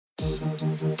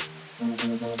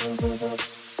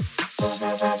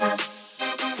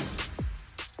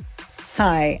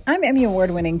Hi, I'm Emmy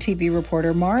Award-winning TV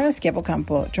reporter Mara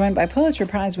Schiavocampo, joined by Pulitzer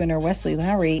Prize winner Wesley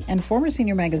Lowery and former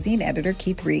senior magazine editor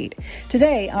Keith Reed.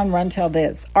 Today on Run Tell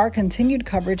This, our continued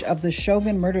coverage of the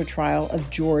Chauvin murder trial of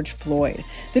George Floyd.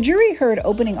 The jury heard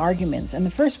opening arguments, and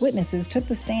the first witnesses took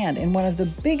the stand in one of the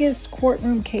biggest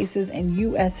courtroom cases in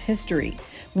U.S. history.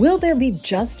 Will there be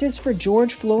justice for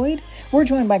George Floyd? We're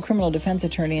joined by criminal defense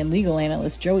attorney and legal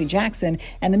analyst Joey Jackson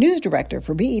and the news director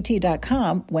for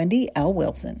BET.com, Wendy L.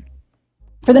 Wilson.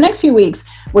 For the next few weeks,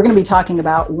 we're going to be talking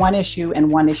about one issue and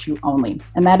one issue only,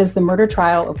 and that is the murder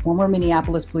trial of former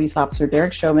Minneapolis police officer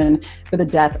Derek Chauvin for the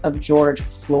death of George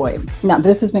Floyd. Now,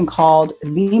 this has been called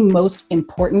the most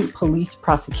important police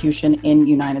prosecution in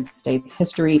United States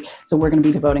history, so we're going to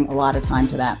be devoting a lot of time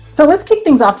to that. So let's kick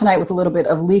things off tonight with a little bit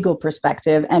of legal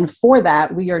perspective, and for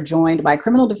that, we are joined by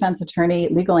criminal defense attorney,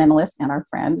 legal analyst, and our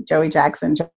friend, Joey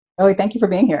Jackson. Joey, thank you for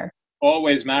being here.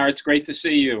 Always, Mara. It's great to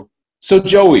see you. So,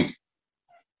 Joey,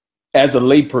 as a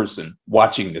layperson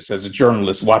watching this, as a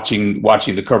journalist watching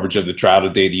the coverage of the trial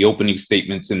today, the opening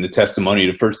statements and the testimony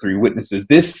of the first three witnesses,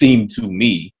 this seemed to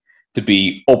me to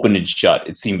be open and shut.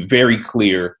 It seemed very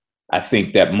clear. I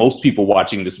think that most people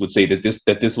watching this would say that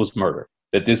this was murder,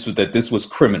 that this was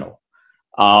criminal.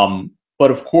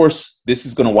 But of course, this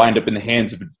is going to wind up in the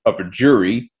hands of a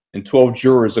jury, and 12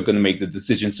 jurors are going to make the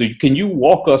decision. So can you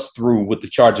walk us through what the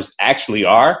charges actually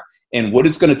are and what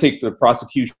it's going to take for the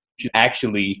prosecution to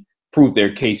actually prove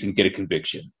their case and get a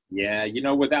conviction? Yeah,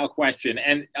 without question.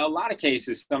 And a lot of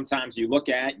cases, sometimes you look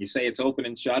at, you say it's open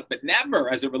and shut, but never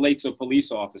as it relates to a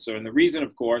police officer. And the reason,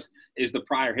 of course, is the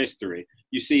prior history.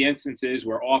 You see instances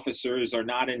where officers are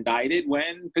not indicted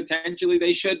when potentially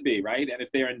they should be, right? And if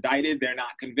they're indicted, they're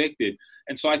not convicted.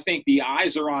 And so I think the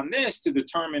eyes are on this to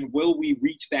determine, will we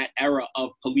reach that era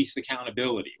of police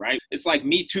accountability, right? It's like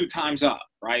Me Too time's up,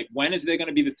 right? When is there going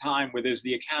to be the time where there's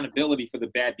the accountability for the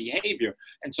bad behavior?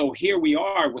 And so here we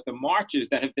are with the marches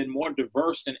that have been more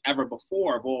diverse than ever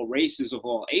before, of all races, of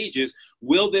all ages.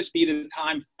 Will this be the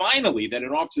time finally that an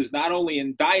officer is not only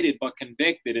indicted but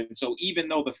convicted? And so even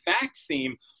though the facts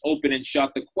seem open and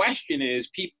shut, the question is,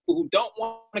 people who don't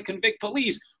want to convict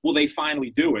police, will they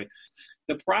finally do it?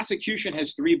 The prosecution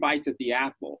has three bites at the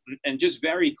apple, and just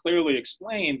very clearly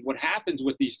explained what happens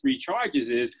with these three charges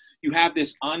is you have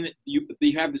this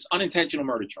unintentional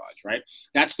murder charge, right?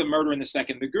 That's the murder in the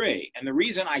second degree. And the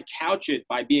reason I couch it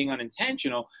by being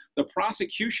unintentional, the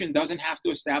prosecution doesn't have to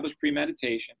establish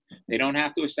premeditation. They don't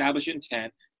have to establish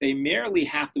intent. They merely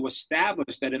have to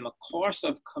establish that in the course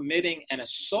of committing an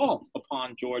assault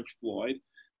upon George Floyd,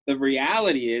 the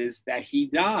reality is that he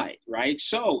died, right?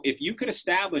 So if you could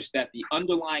establish that the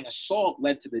underlying assault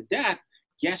led to the death,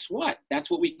 guess what? That's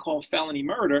what we call felony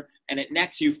murder, and it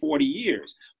nets you 40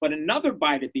 years. But another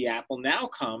bite at the apple now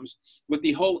comes with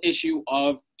the whole issue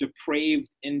of depraved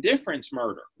indifference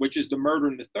murder, which is the murder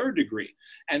in the third degree.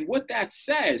 And what that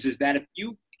says is that if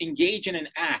you engage in an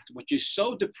act which is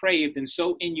so depraved and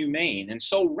so inhumane and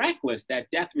so reckless that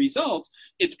death results,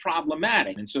 it's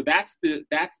problematic. And so that's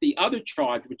the other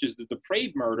charge, which is the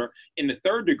depraved murder in the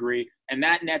third degree, and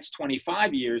that nets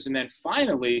 25 years. And then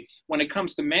finally, when it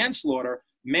comes to manslaughter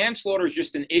is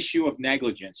just an issue of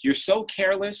negligence. You're so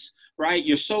careless, right?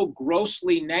 You're so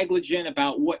grossly negligent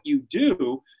about what you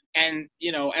do. And,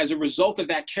 as a result of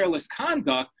that careless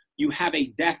conduct, you have a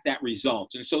death that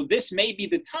results. And so this may be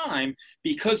the time,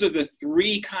 because of the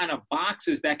three kind of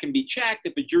boxes that can be checked.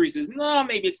 If a jury says, no,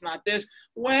 maybe it's not this,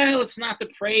 well, it's not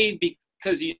depraved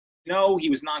because he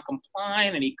was not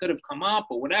compliant and he could have come up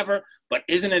or whatever, but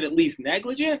isn't it at least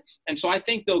negligent? And so I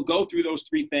think they'll go through those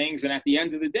three things, and at the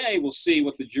end of the day, we'll see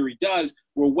what the jury does.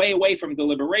 We're way away from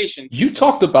deliberation. You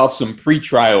talked about some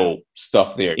pretrial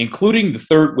stuff there, including the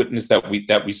third witness that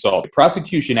we saw. The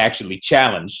prosecution actually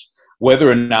challenged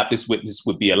whether or not this witness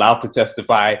would be allowed to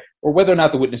testify, or whether or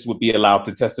not the witness would be allowed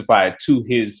to testify to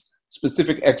his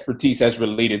specific expertise as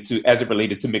it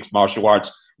related to mixed martial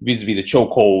arts, vis-a-vis the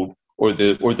chokehold or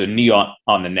the knee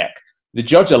on the neck. The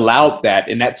judge allowed that,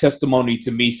 and that testimony to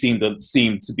me seemed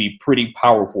to be pretty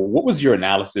powerful. What was your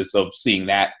analysis of seeing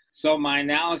that? So my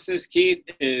analysis, Keith,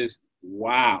 is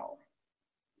wow.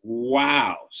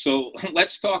 So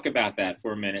let's talk about that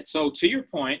for a minute. So to your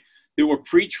point, there were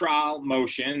pretrial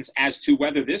motions as to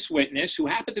whether this witness, who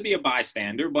happened to be a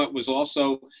bystander but was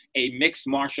also a mixed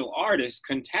martial artist,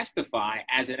 can testify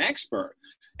as an expert.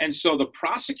 And so the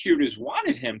prosecutors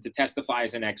wanted him to testify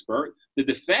as an expert. The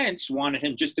defense wanted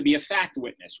him just to be a fact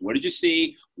witness. What did you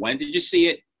see? When did you see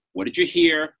it? What did you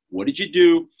hear? What did you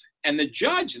do? And the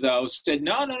judge, though, said,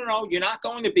 no, you're not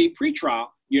going to be pretrial.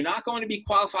 You're not going to be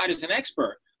qualified as an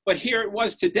expert. But here it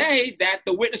was today that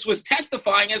the witness was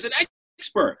testifying as an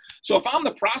expert. So if I'm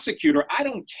the prosecutor, I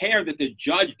don't care that the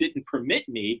judge didn't permit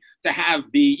me to have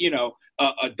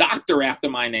a doctor after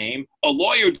my name, a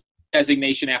lawyer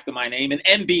designation after my name, an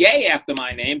MBA after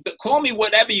my name. Call me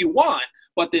whatever you want,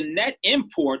 but the net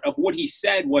import of what he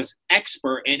said was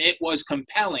expert, and it was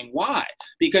compelling. Why?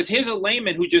 Because here's a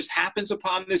layman who just happens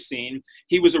upon the scene.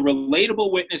 He was a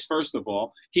relatable witness, first of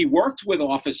all. He worked with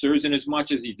officers in as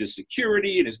much as he did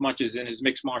security, and as much as in his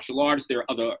mixed martial arts, there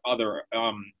are other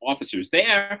officers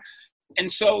there. And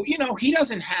so, he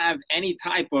doesn't have any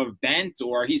type of bent,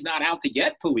 or he's not out to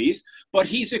get police, but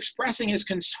he's expressing his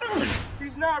concern.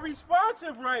 He's not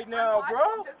responsive right now,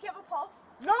 bro. Does he have a pulse?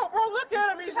 No, bro, look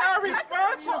at him. He's not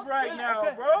responsive right now,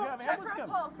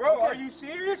 bro. Bro, are you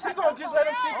serious? He gonna just let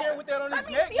him sit there with that on his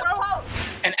neck, bro?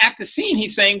 And at the scene,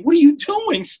 he's saying, what are you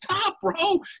doing? Stop,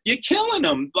 bro. You're killing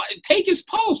him. Take his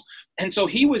pulse. And so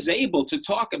he was able to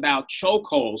talk about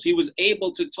chokeholds. He was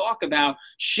able to talk about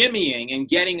shimmying and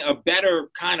getting a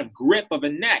better kind of grip of a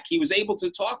neck. He was able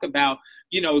to talk about,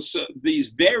 these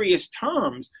various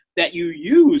terms that you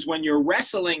use when you're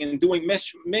wrestling and doing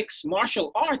mixed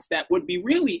martial arts that would be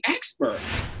really expert.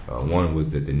 One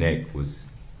was that the neck was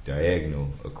diagonal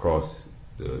across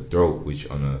the throat, which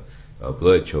on a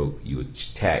blood choke, you would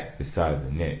tack the side of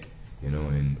the neck,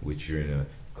 and which you're in a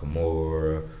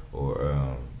Kimura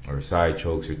or side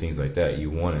chokes or things like that. You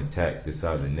want to tack the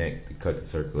side of the neck to cut the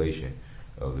circulation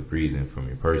of the breathing from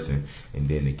your person. And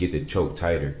then to get the choke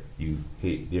tighter, you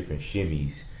hit different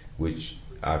shimmies, which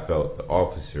I felt the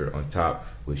officer on top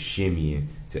was shimmying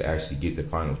to actually get the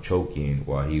final choke in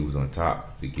while he was on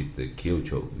top to get the kill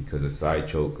choke, because a side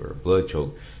choke or a blood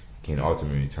choke can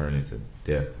ultimately turn into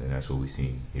death, and that's what we've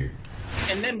seen here.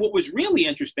 And then what was really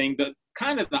interesting, the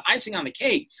icing on the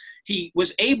cake, he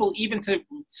was able even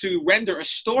to render a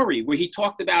story where he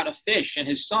talked about a fish and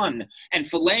his son and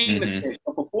filleting the fish.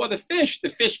 But before the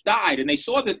fish died, and they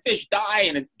saw the fish die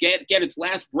and it get its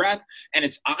last breath and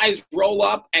its eyes roll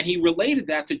up, and he related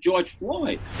that to George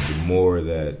Floyd. The more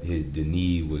that the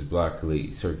knee was blocked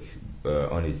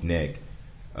on his neck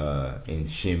and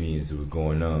shimmies were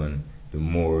going on, the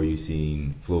more you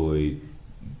seen Floyd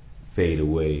fade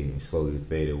away and slowly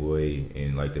fade away,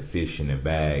 and like the fish in the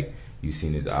bag, you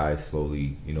seen his eyes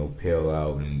slowly, pale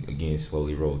out and again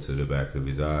slowly roll to the back of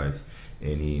his eyes.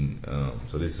 And he,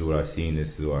 so this is what I seen,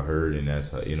 this is what I heard, and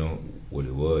that's how, what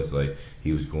it was. Like,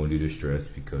 he was going through distress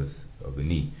because of the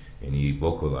knee, and he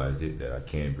vocalized it, that I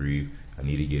can't breathe, I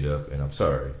need to get up, and I'm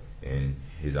sorry. And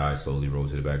his eyes slowly rolled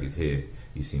to the back of his head.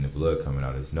 You seen the blood coming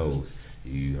out of his nose.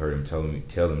 You heard him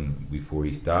tell him before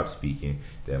he stopped speaking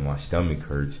that my stomach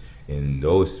hurts, and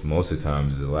those most of the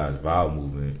times is the last bowel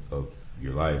movement of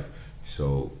your life.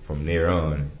 So from there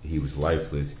on, he was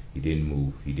lifeless. He didn't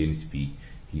move. He didn't speak.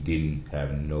 He didn't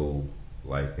have no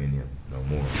life in him no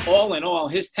more. All in all,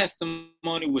 his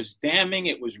testimony was damning.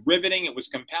 It was riveting. It was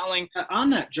compelling.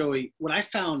 On that, Joey, what I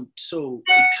found so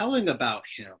compelling about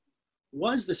him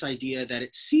was this idea that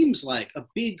it seems like a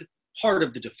big part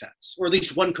of the defense, or at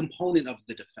least one component of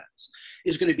the defense,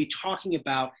 is going to be talking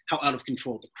about how out of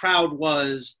control the crowd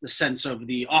was, the sense of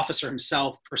the officer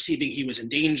himself perceiving he was in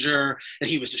danger, that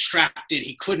he was distracted,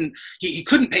 he couldn't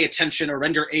pay attention or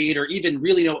render aid or even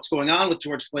really know what's going on with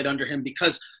George Floyd under him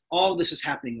because all this is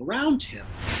happening around him.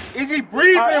 Is he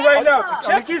breathing right now?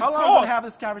 Check his pulse. Have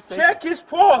this conversation. Check his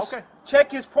pulse. Okay.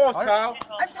 Check his pulse, Tal.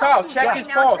 Tal, check his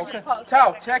pulse.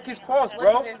 Tal, check his pulse,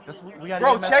 bro.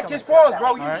 Bro, check his pulse,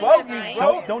 bro. You bogus,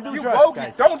 bro. Don't do you drugs, bogus.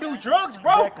 guys. Don't do drugs,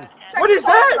 bro. Exactly. What is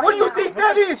that? What do you think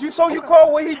that is? You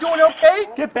call what he doing okay?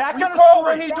 Get back You on the call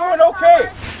what story. he doing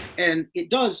okay? And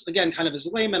it does, again, kind of as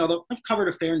a layman, although I've covered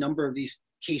a fair number of these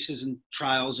cases and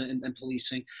trials and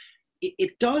policing,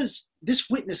 this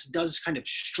witness does kind of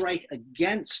strike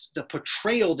against the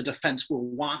portrayal the defense will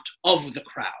want of the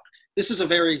crowd. This is a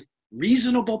very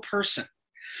reasonable person,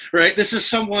 right? This is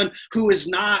someone who is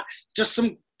not just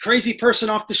some crazy person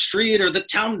off the street or the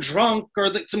town drunk or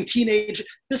some teenage.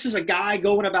 This is a guy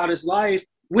going about his life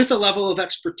with a level of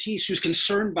expertise who's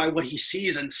concerned by what he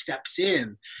sees and steps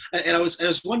in. And I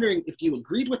was wondering if you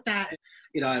agreed with that.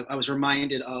 I was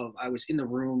reminded of, I was in the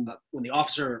room when the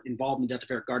officer involved in the death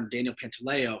of Eric Garner, Daniel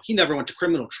Pantaleo, he never went to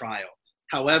criminal trial.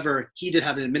 However, he did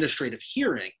have an administrative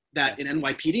hearing that in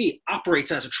NYPD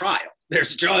operates as a trial.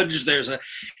 There's a judge,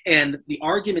 and the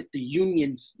argument the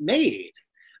unions made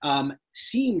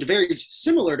seemed very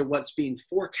similar to what's being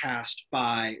forecast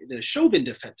by the Chauvin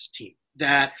defense team,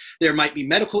 that there might be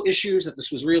medical issues, that this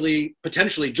was really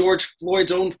potentially George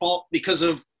Floyd's own fault because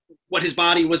of what his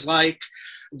body was like,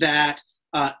 that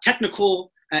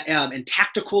technical And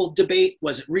tactical debate,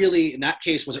 was it really, in that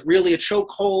case, was it really a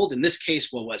chokehold? In this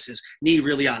case, well, was his knee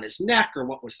really on his neck, or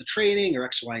what was the training, or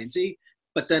X, Y, and Z?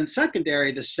 But then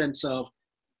secondary, the sense of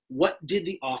what did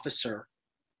the officer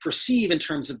perceive in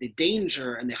terms of the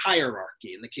danger and the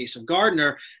hierarchy. In the case of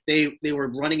Gardner, they were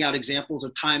running out examples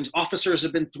of times officers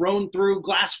have been thrown through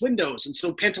glass windows, and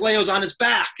so Pantaleo's on his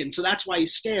back, and so that's why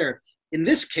he's scared. In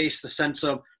this case, the sense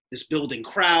of this building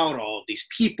crowd, all of these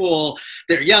people,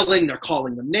 they're yelling, they're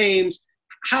calling them names.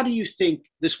 How do you think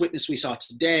this witness we saw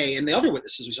today and the other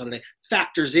witnesses we saw today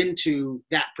factors into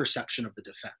that perception of the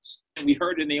defense? And we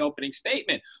heard in the opening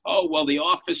statement, oh, well, the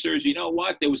officers, you know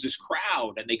what, there was this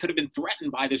crowd and they could have been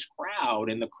threatened by this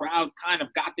crowd, and the crowd kind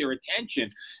of got their attention.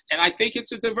 And I think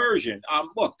it's a diversion.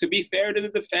 Look, to be fair to the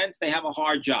defense, they have a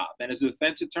hard job. And as a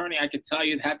defense attorney, I can tell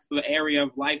you that's the area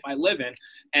of life I live in,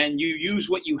 and you use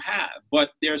what you have.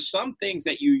 But there's some things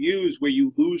that you use where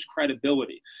you lose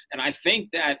credibility. And I think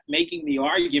that making the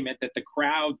argument that the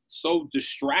crowd so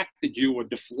distracted you or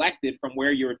deflected from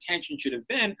where your attention should have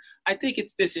been, I think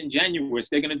it's disingenuous.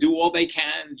 They're going to do all they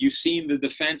can. You've seen the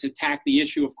defense attack the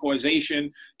issue of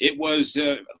causation. It was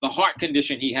the heart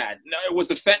condition he had. No, it was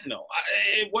the fentanyl.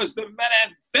 It was the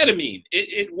methamphetamine.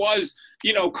 It was,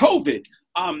 COVID.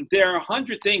 There are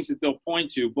 100 things that they'll point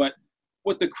to, but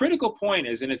what the critical point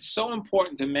is, and it's so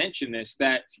important to mention this,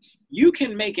 that you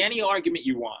can make any argument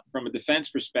you want from a defense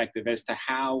perspective as to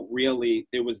how really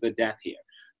there was the death here.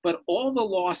 But all the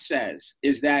law says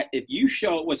is that if you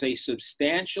show it was a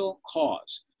substantial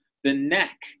cause, the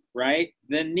neck, right?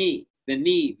 The knee,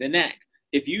 the neck.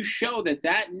 If you show that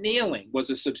that kneeling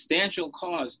was a substantial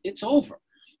cause, it's over.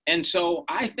 And so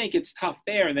I think it's tough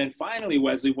there. And then finally,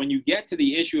 Wesley, when you get to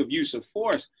the issue of use of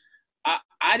force,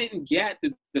 I didn't get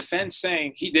the defense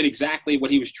saying he did exactly what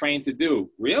he was trained to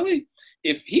do. Really?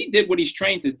 If he did what he's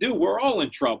trained to do, we're all in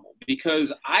trouble,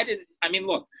 because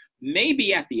look,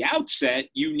 maybe at the outset,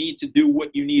 you need to do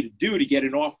what you need to do to get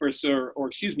the officer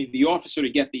to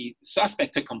get the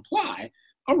suspect to comply.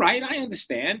 All right, I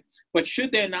understand. But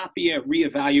should there not be a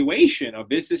reevaluation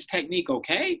of, is this technique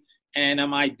okay? And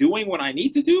am I doing what I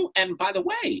need to do? And by the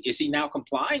way, is he now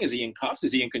complying? Is he in cuffs?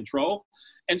 Is he in control?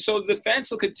 And so the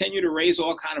defense will continue to raise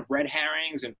all kind of red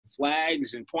herrings and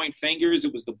flags and point fingers.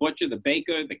 It was the butcher, the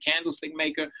baker, the candlestick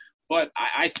maker. But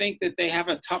I think that they have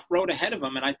a tough road ahead of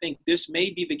them. And I think this may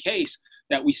be the case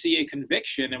that we see a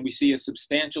conviction and we see a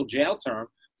substantial jail term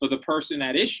for the person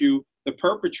at issue, the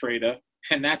perpetrator,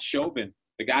 and that's Chauvin,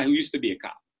 the guy who used to be a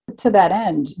cop. To that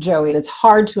end, Joey, it's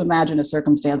hard to imagine a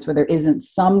circumstance where there isn't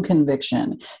some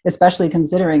conviction, especially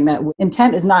considering that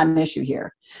intent is not an issue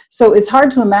here. So it's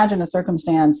hard to imagine a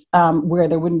circumstance where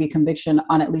there wouldn't be conviction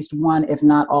on at least one, if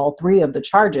not all three of the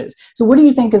charges. So what do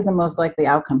you think is the most likely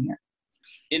outcome here?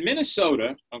 In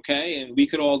Minnesota, okay, and we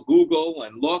could all Google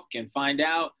and look and find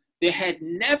out, there had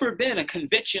never been a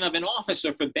conviction of an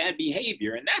officer for bad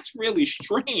behavior. And that's really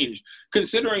strange,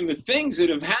 considering the things that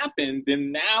have happened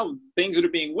and now things that are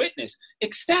being witnessed,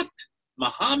 except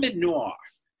Mohamed Noor.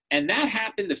 And that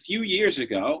happened a few years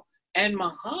ago. And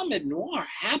Mohamed Noor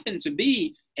happened to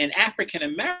be an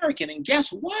African-American. And guess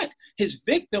what? His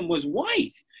victim was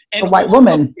white. And a white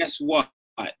woman. Guess what?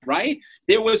 Right?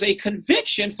 There was a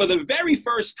conviction for the very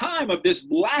first time of this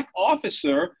black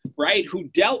officer, right, who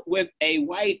dealt with a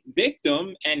white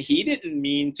victim, and he didn't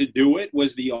mean to do it,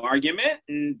 was the argument.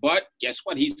 But guess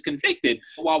what? He's convicted.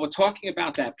 While we're talking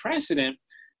about that precedent,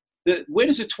 where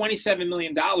does the $27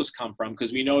 million come from?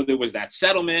 Because we know there was that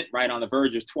settlement right on the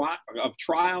verge of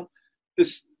trial.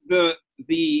 The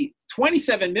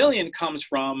 $27 million comes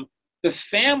from the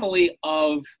family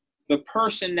of the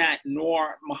person that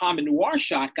Mohamed Noor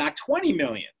shot got $20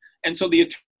 million. And so the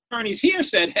attorneys here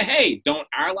said, hey, don't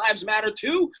our lives matter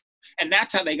too? And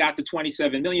that's how they got to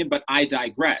 $27 million, but I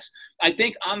digress. I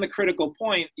think on the critical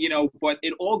point, but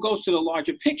it all goes to the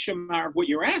larger picture, Marv. What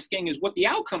you're asking is what the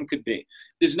outcome could be.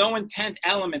 There's no intent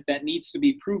element that needs to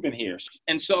be proven here.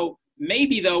 And so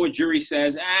maybe, though, a jury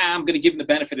says, I'm going to give him the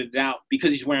benefit of the doubt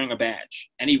because he's wearing a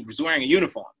badge and he was wearing a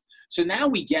uniform. So now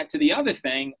we get to the other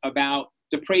thing about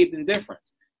depraved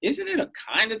indifference. Isn't it a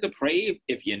kind of depraved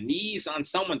if your knee's on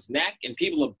someone's neck and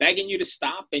people are begging you to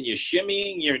stop and you're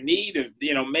shimmying your knee to,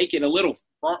 make it a little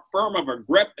firm of a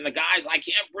grip, and the guy's like,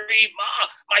 I can't breathe,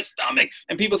 my stomach,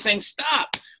 and people saying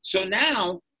stop. So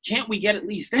now, can't we get at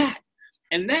least that?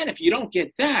 And then if you don't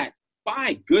get that,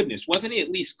 by goodness, wasn't he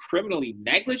at least criminally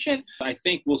negligent? I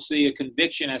think we'll see a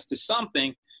conviction as to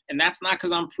something. And that's not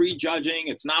because I'm prejudging.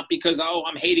 It's not because,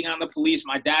 I'm hating on the police.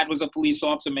 My dad was a police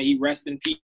officer. May he rest in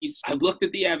peace. I've looked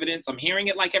at the evidence. I'm hearing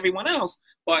it like everyone else.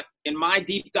 But in my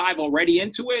deep dive already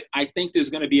into it, I think there's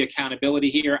going to be accountability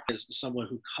here. As someone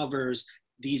who covers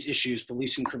these issues,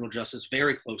 policing criminal justice,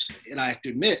 very closely. And I have to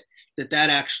admit that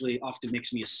actually often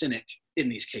makes me a cynic in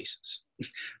these cases.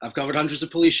 I've covered hundreds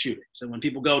of police shootings. And when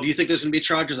people go, do you think there's going to be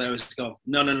charges? I always go,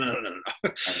 no. In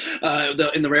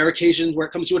the rare occasions where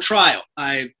it comes to a trial,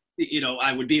 I'm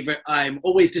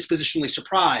always dispositionally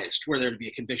surprised were there to be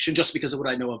a conviction just because of what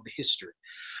I know of the history.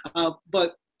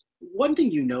 But one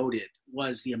thing you noted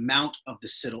was the amount of the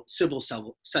civil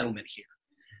settlement here.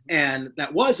 And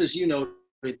that was, as you noted,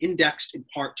 indexed in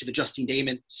part to the Justine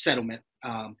Damon settlement.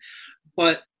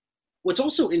 But what's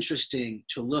also interesting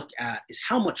to look at is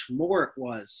how much more it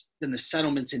was than the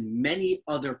settlements in many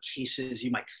other cases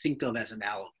you might think of as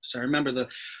analogous. I remember the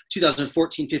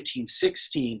 2014, 15,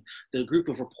 16, the group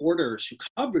of reporters who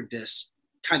covered this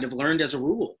kind of learned as a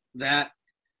rule that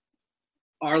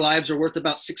our lives are worth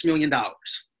about $6 million.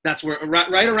 That's where,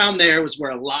 right around there was where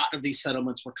a lot of these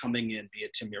settlements were coming in, be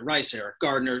it Tamir Rice, Eric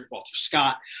Gardner, Walter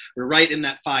Scott. We're right in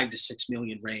that 5 to 6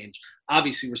 million range.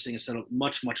 Obviously, we're seeing a settlement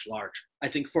much, much larger. I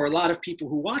think for a lot of people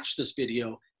who watched this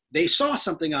video, they saw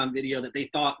something on video that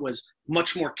they thought was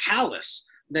much more callous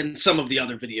than some of the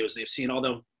other videos they've seen,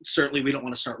 although certainly we don't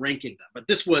want to start ranking them. But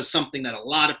this was something that a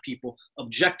lot of people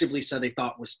objectively said they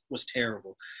thought was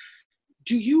terrible.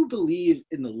 Do you believe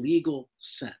in the legal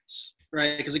sense?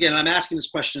 Right? Because again, I'm asking this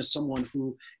question as someone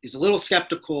who is a little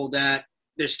skeptical that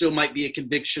there still might be a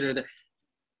conviction, or that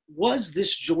was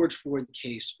this George Floyd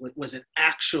case, was it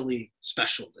actually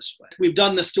special this way? We've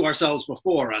done this to ourselves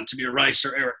before on Tamir Rice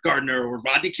or Eric Gardner or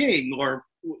Rodney King or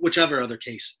whichever other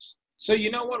cases. So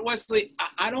you know what, Wesley?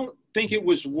 I don't think it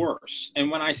was worse. And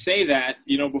when I say that,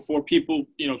 before people,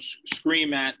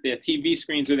 scream at their TV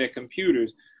screens or their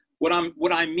computers, what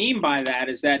I mean by that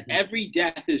is that every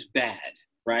death is bad.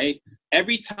 Right?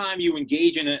 Every time you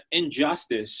engage in an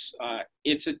injustice,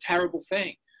 it's a terrible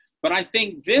thing. But I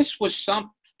think this was something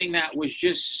that was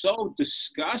just so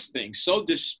disgusting, so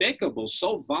despicable,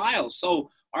 so vile. So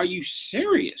are you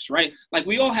serious, right? Like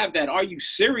we all have that are you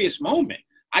serious moment.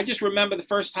 I just remember the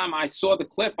first time I saw the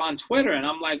clip on Twitter and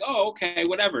I'm like, oh, okay,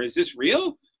 whatever. Is this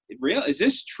real? Is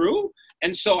this true?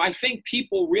 And so I think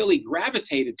people really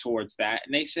gravitated towards that.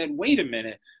 And they said, wait a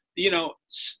minute.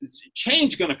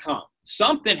 Change going to come.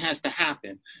 Something has to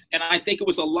happen. And I think it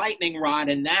was a lightning rod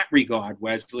in that regard,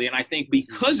 Wesley. And I think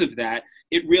because of that,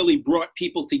 it really brought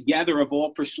people together of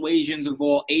all persuasions, of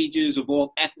all ages, of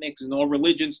all ethnics, and all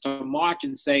religions to march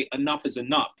and say, enough is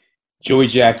enough. Joey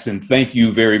Jackson, thank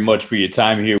you very much for your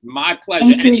time here. My pleasure.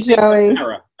 Thank you, Joey.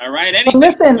 All right.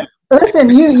 Listen,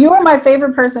 you are my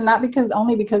favorite person, not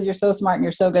only because you're so smart and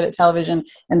you're so good at television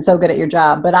and so good at your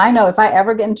job, but I know if I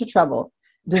ever get into trouble,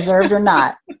 deserved or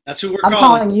not, that's who I'm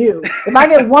calling you. If I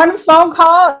get one phone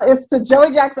call, it's to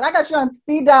Joey Jackson. I got you on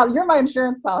speed dial. You're my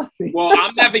insurance policy. Well,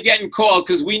 I'm never getting called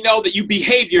because we know that you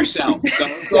behave yourself. So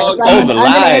the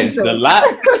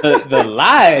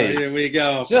lies. Here we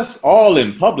go. Just all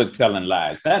in public telling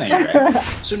lies. That ain't right.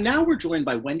 So now we're joined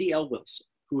by Wendy L. Wilson,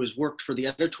 who has worked for the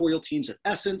editorial teams at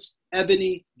Essence,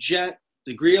 Ebony, Jet,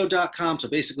 Thegrio.com, so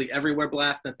basically everywhere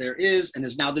Black that there is, and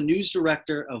is now the news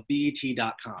director of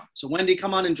BET.com. So Wendy,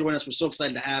 come on and join us. We're so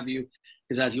excited to have you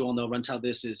because, as you all know, Run Tell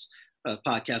This is a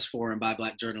podcast for and by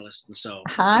Black journalists. And so,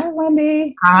 hi,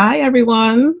 Wendy. Hi,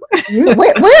 everyone. Where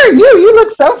are you? You look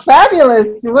so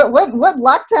fabulous. What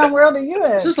lockdown world are you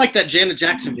in? This is like that Janet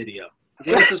Jackson video.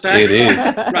 It is,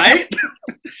 right?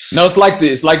 No, it's like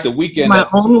the weekend. My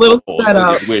own little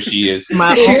setup. Where she is.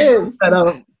 My own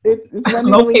setup. It's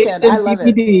Wendy the Weekend. I love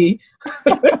it.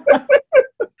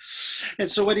 And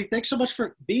so, Wendy, thanks so much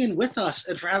for being with us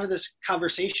and for having this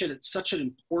conversation. It's such an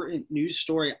important news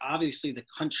story. Obviously, the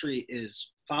country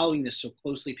is following this so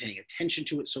closely, paying attention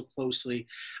to it so closely.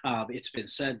 It's been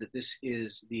said that this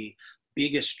is the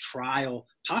biggest trial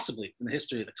possibly in the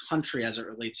history of the country as it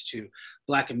relates to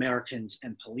Black Americans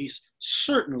and police,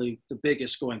 certainly the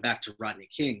biggest going back to Rodney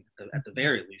King at the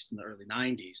very least in the early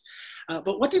 90s.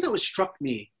 But one thing that was struck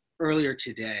me earlier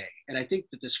today, and I think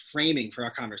that this framing for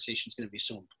our conversation is going to be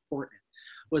so important,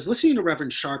 was listening to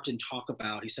Reverend Sharpton talk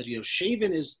about, he said,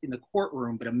 Chauvin is in the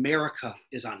courtroom, but America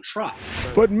is on trial.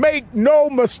 But make no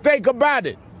mistake about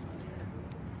it,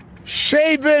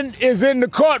 Chauvin is in the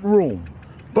courtroom,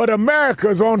 but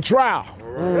America's on trial.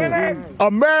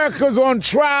 America's on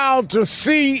trial to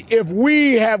see if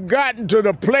we have gotten to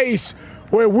the place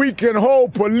where we can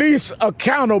hold police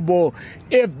accountable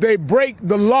if they break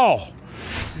the law.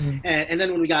 And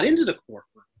then when we got into the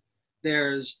courtroom,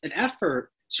 there's an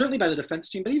effort, certainly by the defense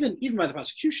team, but even by the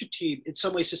prosecution team, in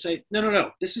some ways to say,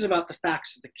 no, this is about the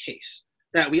facts of the case,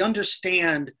 that we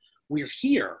understand we're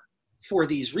here for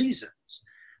these reasons,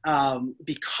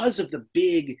 because of the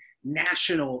big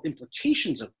national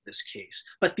implications of this case,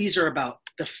 but these are about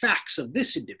the facts of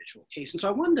this individual case. And so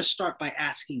I wanted to start by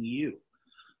asking you,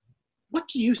 what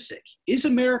do you think? Is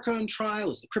America on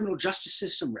trial? Is the criminal justice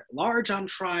system writ large on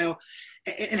trial?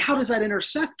 And how does that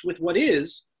intersect with what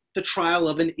is the trial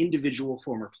of an individual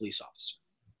former police officer?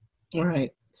 All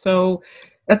right. So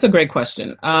that's a great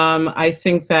question. I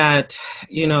think that,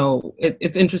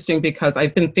 it's interesting because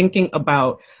I've been thinking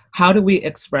about how do we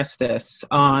express this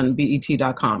on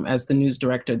BET.com as the news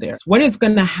director there. What is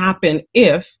going to happen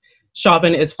if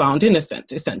Chauvin is found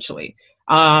innocent, essentially?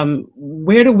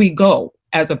 Where do we go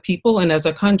as a people and as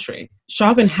a country?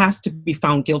 Chauvin has to be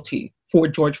found guilty for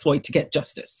George Floyd to get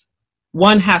justice.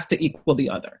 One has to equal the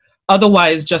other.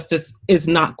 Otherwise, justice is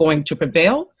not going to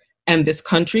prevail, and this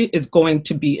country is going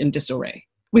to be in disarray.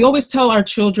 We always tell our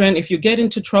children, if you get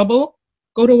into trouble,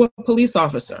 go to a police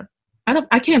officer.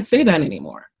 I can't say that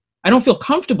anymore. I don't feel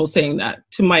comfortable saying that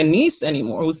to my niece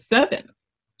anymore, who's 7.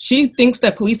 She thinks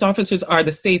that police officers are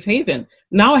the safe haven.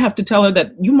 Now I have to tell her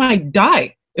that you might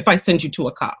die if I send you to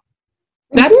a cop.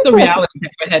 That's the reality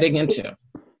that we're heading into.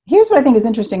 Here's what I think is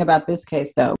interesting about this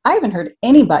case, though. I haven't heard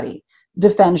anybody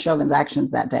defend Chauvin's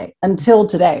actions that day until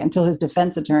today, until his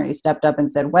defense attorney stepped up and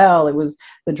said, well, it was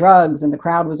the drugs and the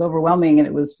crowd was overwhelming and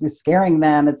it was scaring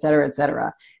them, et cetera, et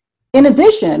cetera. In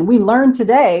addition, we learned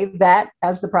today that,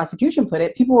 as the prosecution put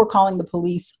it, people were calling the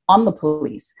police on the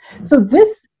police. So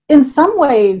this, in some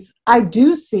ways, I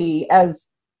do see as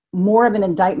more of an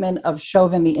indictment of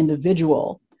Chauvin, the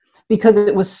individual, because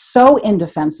it was so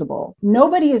indefensible.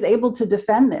 Nobody is able to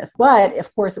defend this, but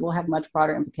of course it will have much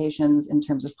broader implications in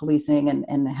terms of policing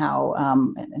and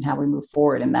how we move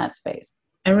forward in that space.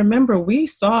 And remember, we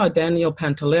saw Daniel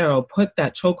Pantaleo put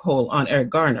that chokehold on Eric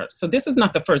Garner. So this is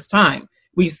not the first time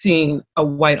we've seen a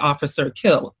white officer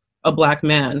kill a Black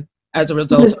man as a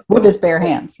result with his bare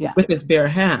hands, yeah. With his bare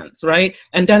hands, right?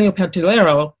 And Daniel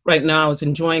Pantaleo right now is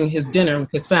enjoying his dinner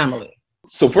with his family.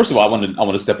 So first of all, I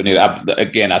want to step in here.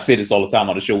 Again, I say this all the time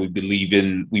on the show. We believe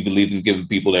in giving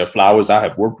people their flowers. I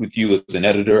have worked with you as an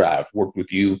editor. I have worked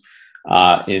with you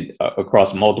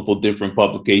across multiple different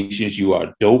publications. You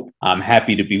are dope. I'm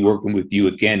happy to be working with you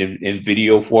again in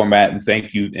video format. And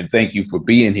thank you for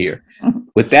being here.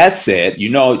 With that said,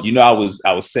 I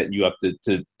was setting you up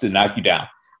to knock you down.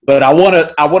 But I want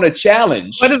to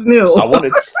challenge. What is new? I want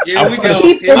to. Here we go.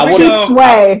 Keep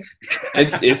sway.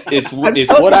 It's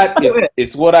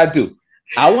what I do.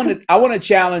 I want to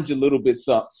challenge a little bit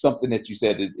something that you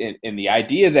said in the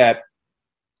idea that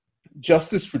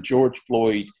justice for George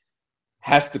Floyd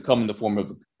has to come in the form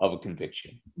of a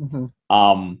conviction.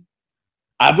 Mm-hmm.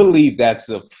 I believe that's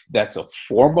a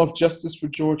form of justice for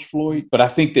George Floyd, but I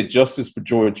think that justice for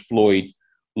George Floyd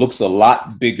looks a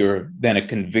lot bigger than a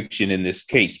conviction in this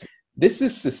case. This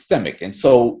is systemic. And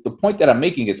so the point that I'm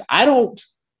making is a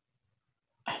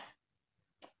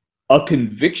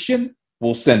conviction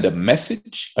will send a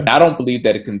message. I don't believe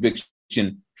that a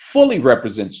conviction fully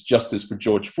represents justice for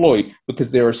George Floyd,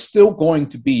 because there are still going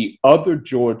to be other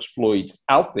George Floyds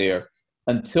out there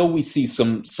until we see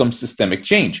some systemic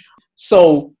change.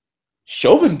 So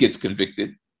Chauvin gets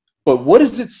convicted, but what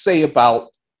does it say about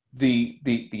the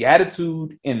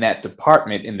attitude in that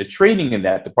department, in the training in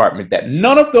that department, that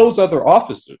none of those other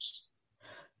officers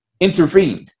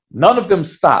intervened? None of them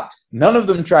stopped. None of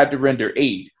them tried to render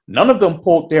aid. None of them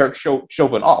pulled Derek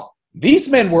Chauvin off. These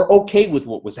men were okay with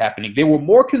what was happening. They were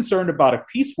more concerned about a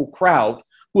peaceful crowd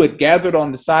who had gathered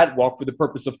on the sidewalk for the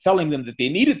purpose of telling them that they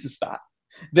needed to stop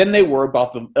than they were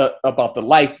about the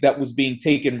life that was being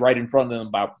taken right in front of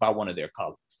them by one of their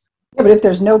colleagues. Yeah, but if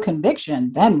there's no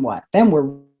conviction, then what? Then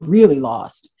we're really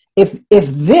lost. If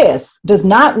this does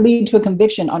not lead to a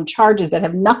conviction on charges that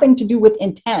have nothing to do with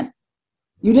intent,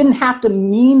 you didn't have to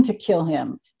mean to kill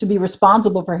him to be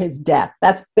responsible for his death.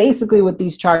 That's basically what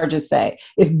these charges say.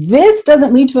 If this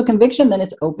doesn't lead to a conviction, then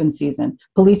it's open season.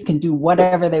 Police can do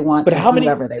whatever they want to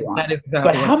whoever they want.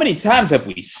 But how many times have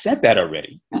we said that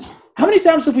already? How many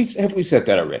times have we said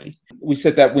that already? We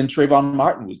said that when Trayvon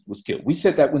Martin was killed. We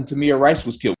said that when Tamir Rice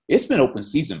was killed. It's been open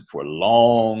season for a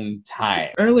long time.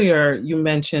 Earlier, you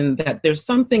mentioned that there's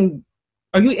something,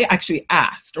 or you actually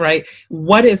asked, right?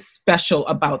 What is special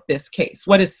about this case?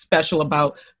 What is special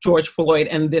about George Floyd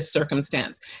and this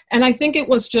circumstance? And I think it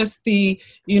was just the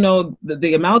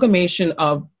amalgamation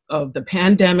of the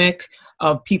pandemic,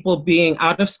 of people being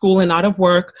out of school and out of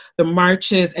work, the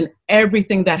marches and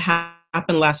everything that happened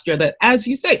last year, that, as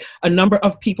you say, a number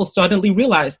of people suddenly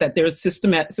realized that there's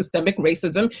systemic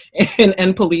racism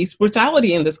and police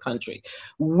brutality in this country.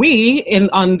 We,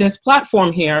 on this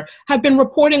platform here, have been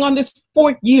reporting on this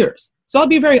for years. So I'll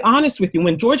be very honest with you.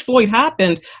 When George Floyd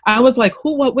happened, I was like,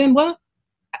 who, what, when, what?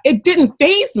 it didn't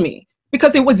faze me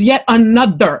because it was yet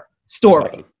another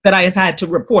story that I have had to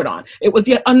report on. It was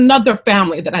yet another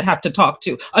family that I'd have to talk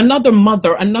to, another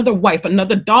mother, another wife,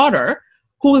 another daughter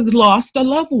who has lost a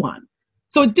loved one.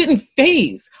 So it didn't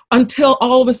phase until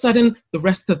all of a sudden the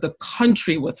rest of the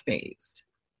country was phased.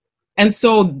 And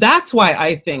so that's why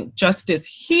I think justice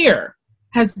here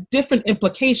has different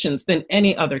implications than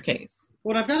any other case.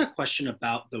 Well, I've got a question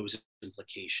about those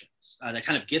implications that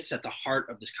kind of gets at the heart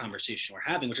of this conversation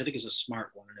we're having, which I think is a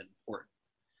smart one and important.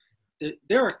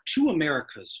 There are two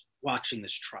Americas watching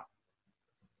this trial,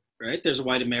 right? There's a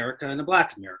white America and a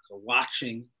black America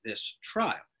watching this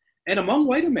trial. And among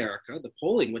white America, the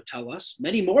polling would tell us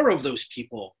many more of those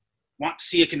people want to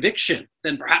see a conviction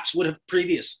than perhaps would have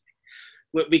previously.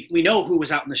 We know who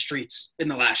was out in the streets in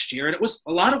the last year, and it was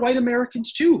a lot of white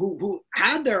Americans too, who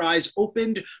had their eyes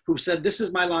opened, who said, this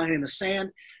is my line in the sand,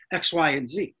 X, Y, and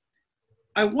Z.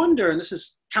 I wonder, and this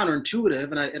is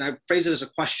counterintuitive, and I phrase it as a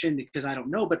question because I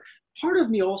don't know, but part of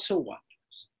me also wonders,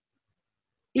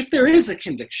 if there is a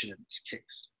conviction in this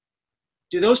case,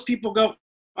 do those people go,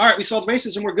 all right, we solved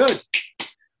racism, we're good.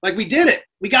 Like, we did it.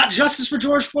 We got justice for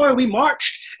George Floyd. We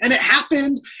marched, and it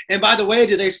happened. And by the way,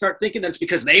 do they start thinking that it's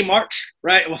because they marched,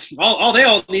 right? Well, all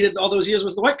they needed all those years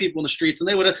was the white people in the streets, and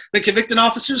they would have been convicting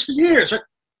officers for years, right?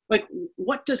 Like,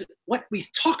 what we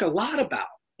talk a lot about,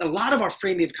 a lot of our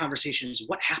framing of conversation is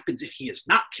what happens if he is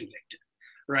not convicted,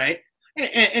 right?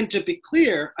 And to be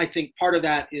clear, I think part of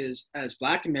that is, as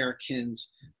Black Americans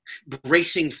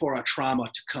bracing for a trauma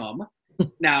to come.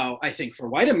 Now, I think for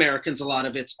white Americans, a lot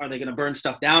of it's, are they going to burn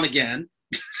stuff down again?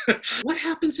 What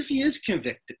happens if he is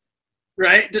convicted,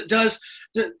 right? Does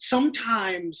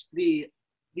sometimes the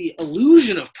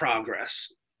illusion of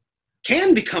progress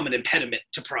can become an impediment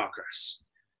to progress?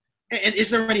 And is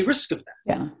there any risk of that?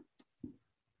 Yeah.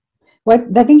 Well,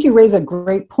 I think you raise a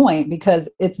great point, because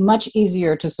it's much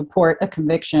easier to support a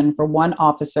conviction for one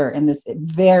officer in this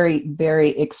very,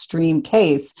 very extreme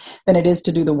case than it is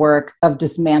to do the work of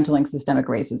dismantling systemic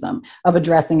racism, of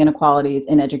addressing inequalities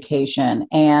in education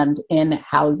and in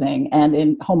housing and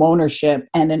in home ownership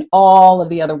and in all of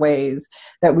the other ways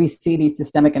that we see these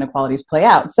systemic inequalities play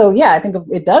out. So yeah, I think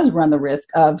it does run the risk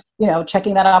of,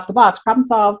 checking that off the box. Problem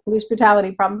solved, police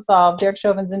brutality, problem solved, Derek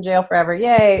Chauvin's in jail forever,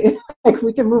 yay. Like,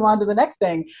 we can move on to the next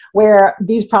thing, where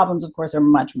these problems, of course, are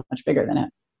much, much bigger than it.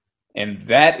 And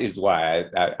that is why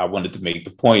I wanted to make the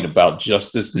point about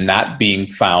justice not being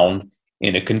found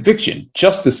in a conviction.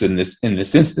 Justice in this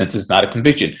instance is not a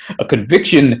conviction. A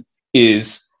conviction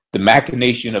is the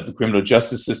machination of the criminal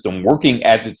justice system working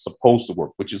as it's supposed to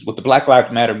work, which is what the Black Lives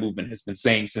Matter movement has been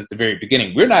saying since the very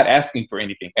beginning. We're not asking for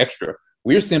anything extra.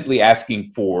 We're simply asking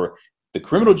for the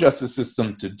criminal justice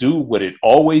system to do what it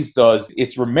always does.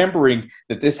 It's remembering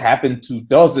that this happened to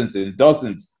dozens and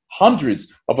dozens,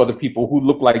 hundreds of other people who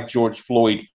look like George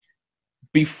Floyd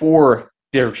before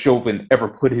Derek Chauvin ever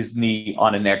put his knee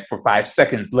on a neck for 5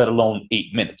 seconds, let alone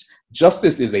 8 minutes.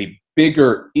 Justice is a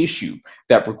bigger issue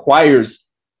that requires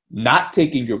not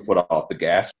taking your foot off the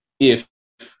gas. If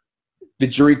the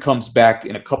jury comes back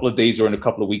in a couple of days or in a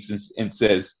couple of weeks and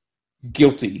says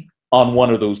guilty on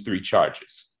one of those 3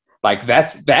 charges, like,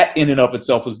 that in and of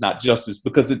itself is not justice,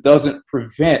 because it doesn't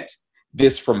prevent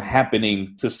this from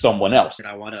happening to someone else. And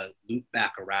I want to loop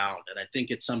back around, and I think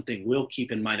it's something we'll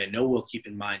keep in mind. I know we'll keep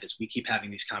in mind as we keep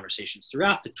having these conversations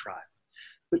throughout the trial.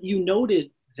 But you noted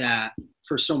that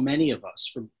for so many of us,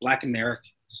 for Black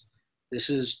Americans, this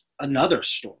is another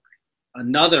story,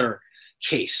 another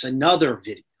case, another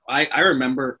video. I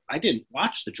remember I didn't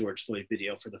watch the George Floyd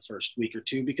video for the first week or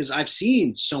two because I've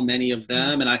seen so many of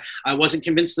them, and I wasn't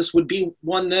convinced this would be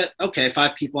one that, okay,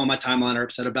 5 people on my timeline are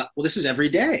upset about. Well, this is every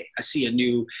day I see a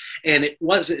new, and it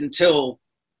wasn't until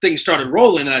things started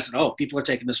rolling that I said, oh, people are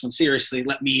taking this one seriously.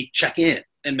 Let me check in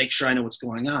and make sure I know what's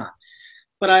going on.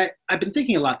 But I've been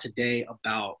thinking a lot today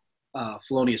about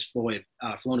Philonise Floyd,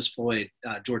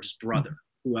 George's brother,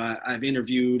 who I've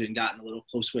interviewed and gotten a little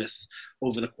close with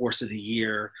over the course of the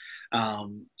year.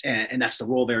 And that's the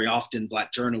role very often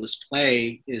Black journalists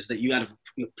play, is that you got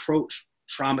to approach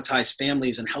traumatized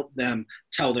families and help them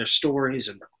tell their stories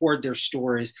and record their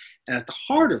stories. And at the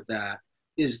heart of that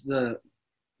is the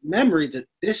memory that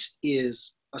this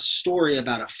is a story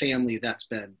about a family that's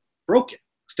been broken,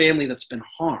 a family that's been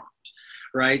harmed.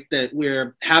 Right? That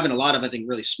we're having a lot of, I think,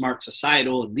 really smart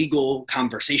societal and legal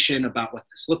conversation about what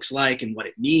this looks like and what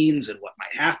it means and what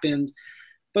might happen.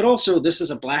 But also, this is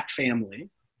a Black family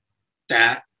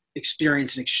that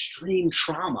experienced an extreme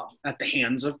trauma at the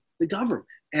hands of the government.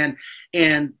 And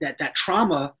that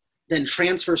trauma then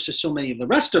transfers to so many of the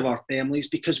rest of our families,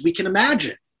 because we can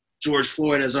imagine George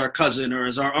Floyd as our cousin or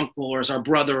as our uncle or as our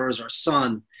brother or as our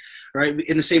son, right?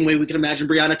 In the same way we can imagine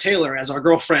Breonna Taylor as our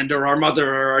girlfriend or our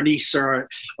mother or our niece or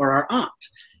our aunt.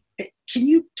 Can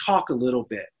you talk a little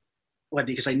bit,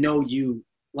 Wendy, because I know you,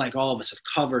 like all of us, have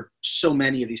covered so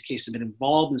many of these cases, been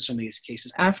involved in so many of these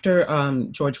cases. After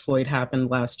George Floyd happened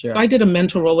last year, I did a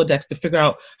mental Rolodex to figure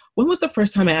out when was the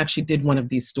first time I actually did one of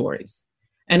these stories.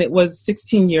 And it was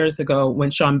 16 years ago when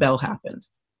Sean Bell happened,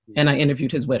 and I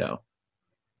interviewed his widow.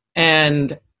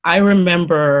 And I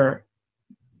remember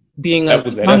being that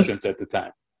was at Essence at the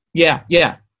time. Yeah.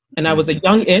 And I was a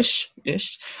young-ish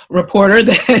reporter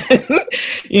then,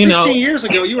 16 years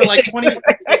ago, you were like 20,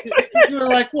 you were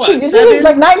like what? She was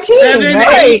like 19, 7,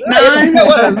 right? 8,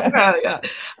 9?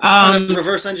 Yeah.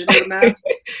 Reverse engineer the math.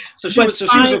 So she was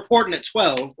reporting at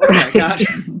 12. Okay, gotcha.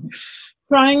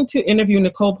 Trying to interview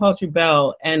Nicole Paltry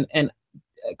Bell and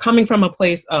coming from a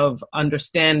place of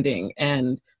understanding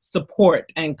and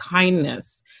support and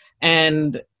kindness,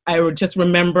 and I would just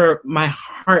remember my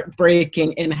heart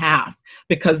breaking in half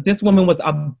because this woman was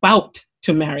about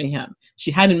to marry him.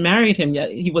 She hadn't married him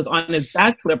yet. He was on his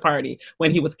bachelor party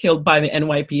when he was killed by the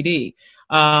NYPD.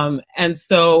 And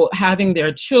so having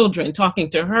their children, talking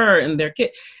to her and their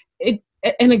kid,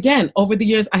 and again, over the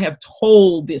years, I have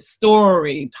told this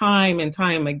story time and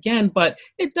time again, but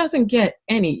it doesn't get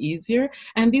any easier.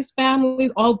 And these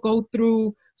families all go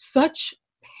through such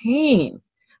pain.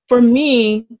 For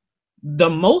me,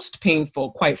 the most painful,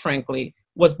 quite frankly,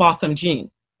 was Botham Jean.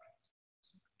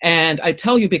 And I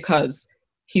tell you because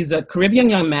he's a Caribbean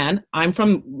young man.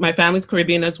 My family's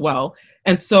Caribbean as well.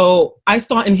 And so I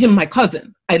saw in him my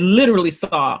cousin. I literally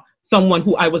saw someone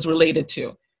who I was related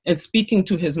to. And speaking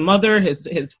to his mother,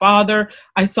 his father,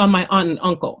 I saw my aunt and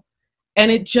uncle.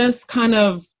 And it just kind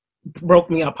of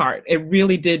broke me apart. It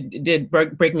really did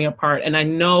break me apart. And I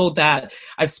know that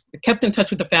I've kept in touch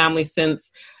with the family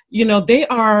since, they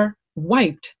are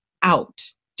wiped out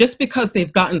just because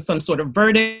they've gotten some sort of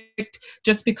verdict,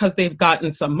 just because they've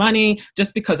gotten some money,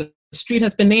 just because a street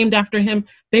has been named after him.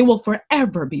 They will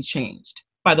forever be changed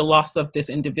by the loss of this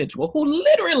individual who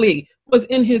literally was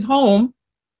in his home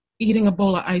eating a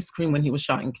bowl of ice cream when he was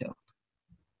shot and killed.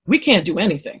 We can't do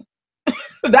anything.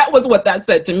 That was what that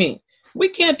said to me. We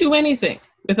can't do anything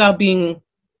without being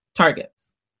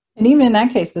targets. And even in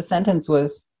that case, the sentence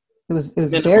was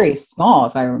very small,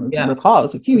 if I recall. It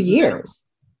was a few years.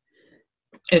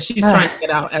 And she's trying to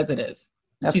get out as it is.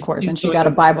 Of course, and she got a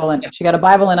Bible and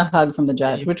a hug from the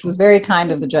judge, which was very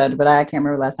kind of the judge. But I can't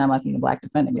remember last time I seen a Black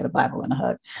defendant get a Bible and a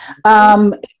hug.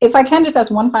 If I can just ask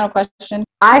one final question,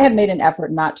 I have made an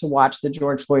effort not to watch the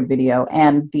George Floyd video,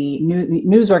 and the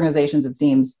news organizations, it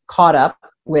seems, caught up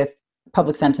with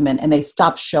public sentiment and they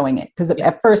stopped showing it because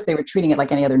at first they were treating it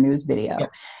like any other news video. Yeah.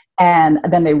 And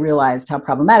then they realized how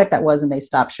problematic that was and they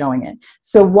stopped showing it.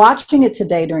 So watching it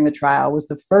today during the trial was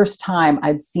the first time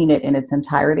I'd seen it in its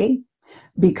entirety,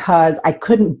 because I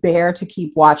couldn't bear to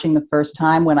keep watching the first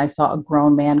time when I saw a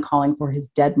grown man calling for his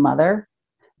dead mother.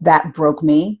 That broke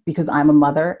me because I'm a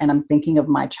mother and I'm thinking of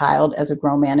my child as a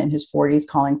grown man in his 40s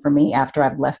calling for me after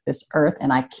I've left this earth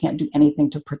and I can't do anything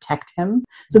to protect him.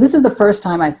 So this is the first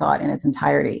time I saw it in its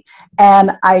entirety.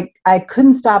 And I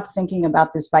couldn't stop thinking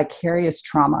about this vicarious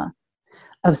trauma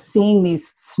of seeing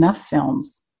these snuff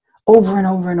films over and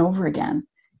over and over again.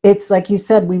 It's like you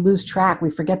said, we lose track. We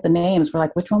forget the names. We're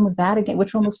like, which one was that again?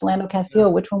 Which one was Philando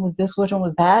Castile? Which one was this? Which one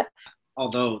was that?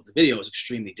 Although the video was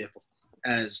extremely difficult,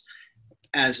 as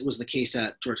was the case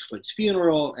at George Floyd's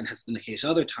funeral and has been the case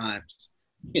other times,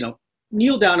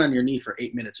 kneel down on your knee for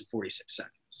 8 minutes and 46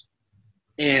 seconds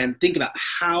and think about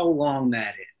how long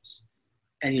that is.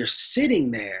 And you're sitting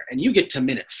there and you get to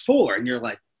minute 4 and you're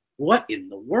like, what in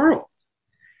the world?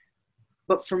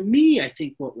 But for me, I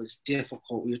think what was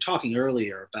difficult, we were talking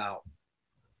earlier about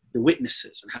the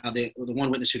witnesses and how they were the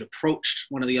one witness who'd approached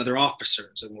one of the other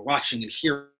officers and we're watching and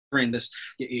hearing this,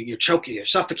 you're choking, you're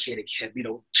suffocating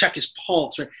him, check his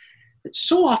pulse, right? It's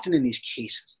so often in these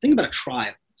cases, think about a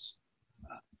trial,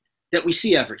 that we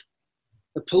see everything.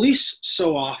 The police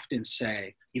so often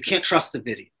say, you can't trust the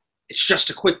video. It's just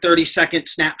a quick 30-second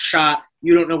snapshot.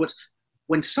 You don't know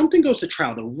when something goes to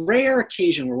trial, the rare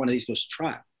occasion where one of these goes to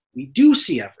trial, we do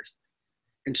see everything.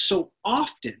 And so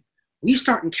often we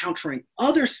start encountering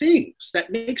other things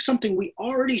that make something we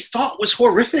already thought was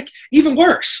horrific even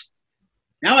worse.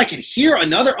 Now I can hear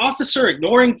another officer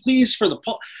ignoring pleas for the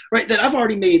right, that I've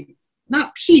already made,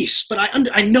 not peace, but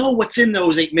I know what's in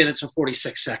those 8 minutes and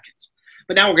 46 seconds.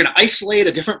 But now we're going to isolate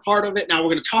a different part of it. Now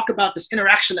we're going to talk about this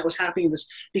interaction that was happening in this,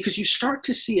 because you start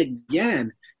to see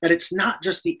again that it's not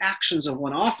just the actions of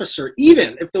one officer,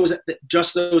 even if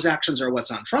just those actions are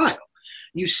what's on trial.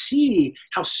 you see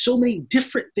how so many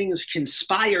different things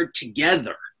conspired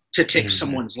together to take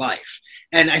someone's life.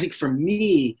 And I think for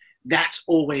me, that's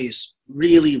always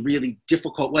really, really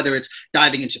difficult, whether it's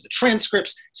diving into the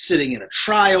transcripts, sitting in a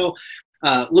trial,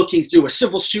 looking through a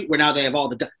civil suit where now they have all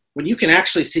the, when you can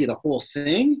actually see the whole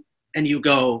thing and you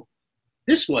go,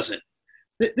 this wasn't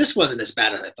as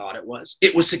bad as I thought it was.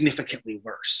 It was significantly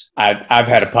worse. I've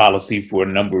had a policy for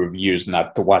a number of years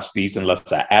not to watch these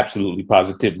unless I absolutely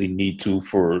positively need to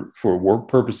for work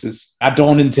purposes. I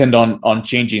don't intend on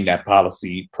changing that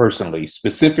policy personally,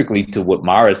 specifically to what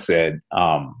Mara said.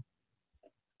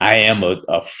 I am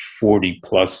a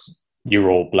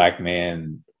 40-plus-year-old Black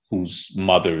man whose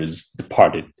mother is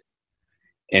departed.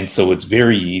 And so it's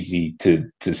very easy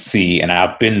to see, and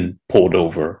I've been pulled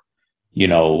over, you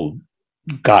know,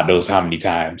 God knows how many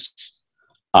times,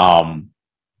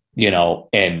 you know,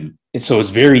 and so it's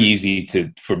very easy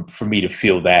for me to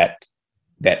feel that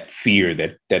fear,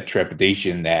 that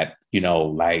trepidation, that, you know,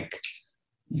 like,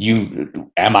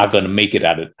 am I going to make it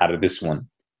out of this one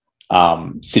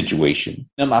situation?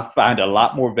 And I find a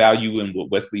lot more value in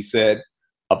what Wesley said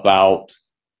about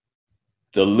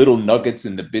the little nuggets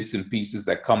and the bits and pieces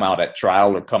that come out at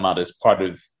trial or come out as part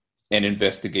of an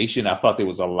investigation. I thought there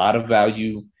was a lot of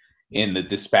value in the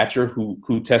dispatcher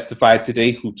who testified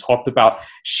today, who talked about,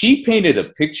 she painted a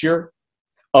picture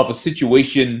of a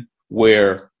situation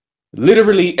where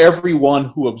literally everyone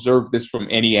who observed this from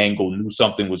any angle knew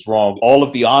something was wrong. All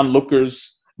of the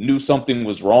onlookers knew something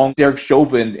was wrong. Derek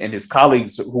Chauvin and his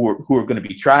colleagues who are going to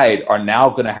be tried are now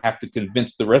going to have to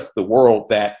convince the rest of the world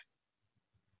that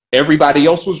everybody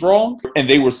else was wrong and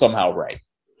they were somehow right.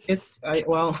 It's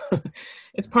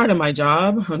part of my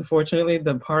job, unfortunately,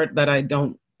 the part that I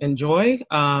don't enjoy,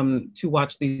 to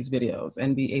watch these videos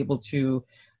and be able to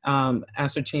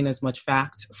ascertain as much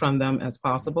fact from them as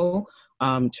possible,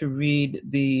 to read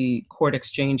the court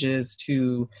exchanges,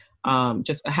 to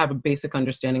just have a basic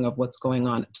understanding of what's going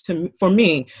on. For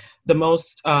me, the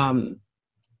most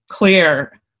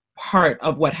clear part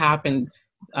of what happened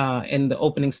in the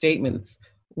opening statements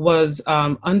was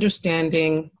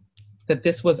understanding that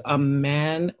this was a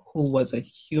man who was a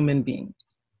human being.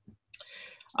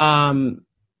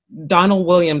 Donald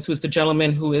Williams, who's the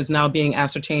gentleman who is now being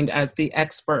ascertained as the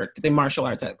expert, the martial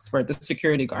arts expert, the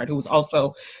security guard, who was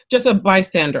also just a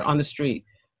bystander on the street.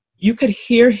 You could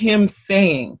hear him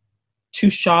saying to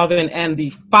Chauvin and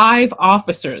the 5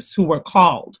 officers who were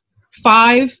called,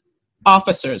 5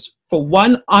 officers for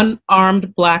one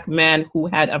unarmed Black man who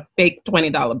had a fake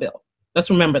 $20 bill. Let's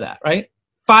remember that, right?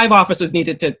 5 officers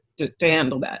needed to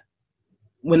handle that.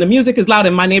 When the music is loud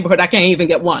in my neighborhood, I can't even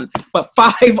get one, but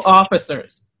 5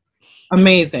 officers.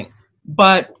 Amazing.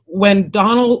 But when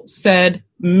Donald said,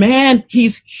 man,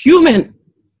 he's human,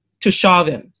 to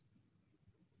Chauvin,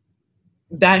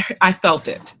 that I felt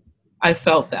it. I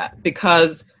felt that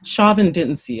because Chauvin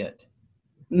didn't see it.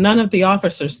 None of the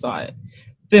officers saw it.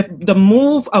 The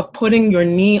move of putting your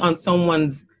knee on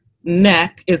someone's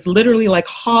neck is literally like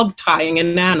hog tying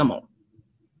an animal.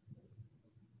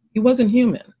 He wasn't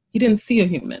human. He didn't see a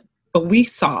human, but we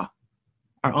saw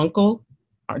our uncle,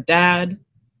 our dad,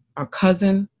 our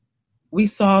cousin. We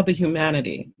saw the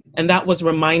humanity, and that was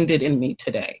reminded in me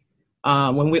today.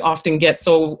 When we often get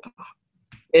so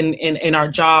in our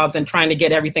jobs and trying to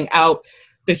get everything out,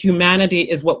 the humanity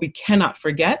is what we cannot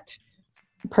forget.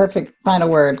 Perfect final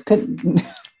word.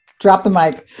 Drop the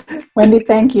mic. Wendy,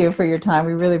 thank you for your time.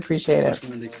 We really appreciate it.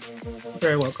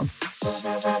 Very welcome.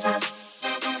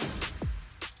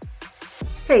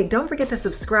 Hey, don't forget to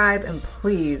subscribe and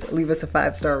please leave us a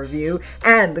 5-star review.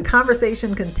 And the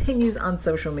conversation continues on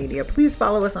social media. Please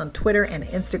follow us on Twitter and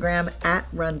Instagram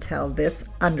at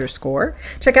RunTellThis_.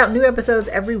 Check out new episodes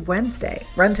every Wednesday.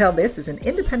 Run Tell This is an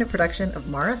independent production of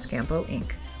Mara Scampo,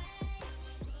 Inc.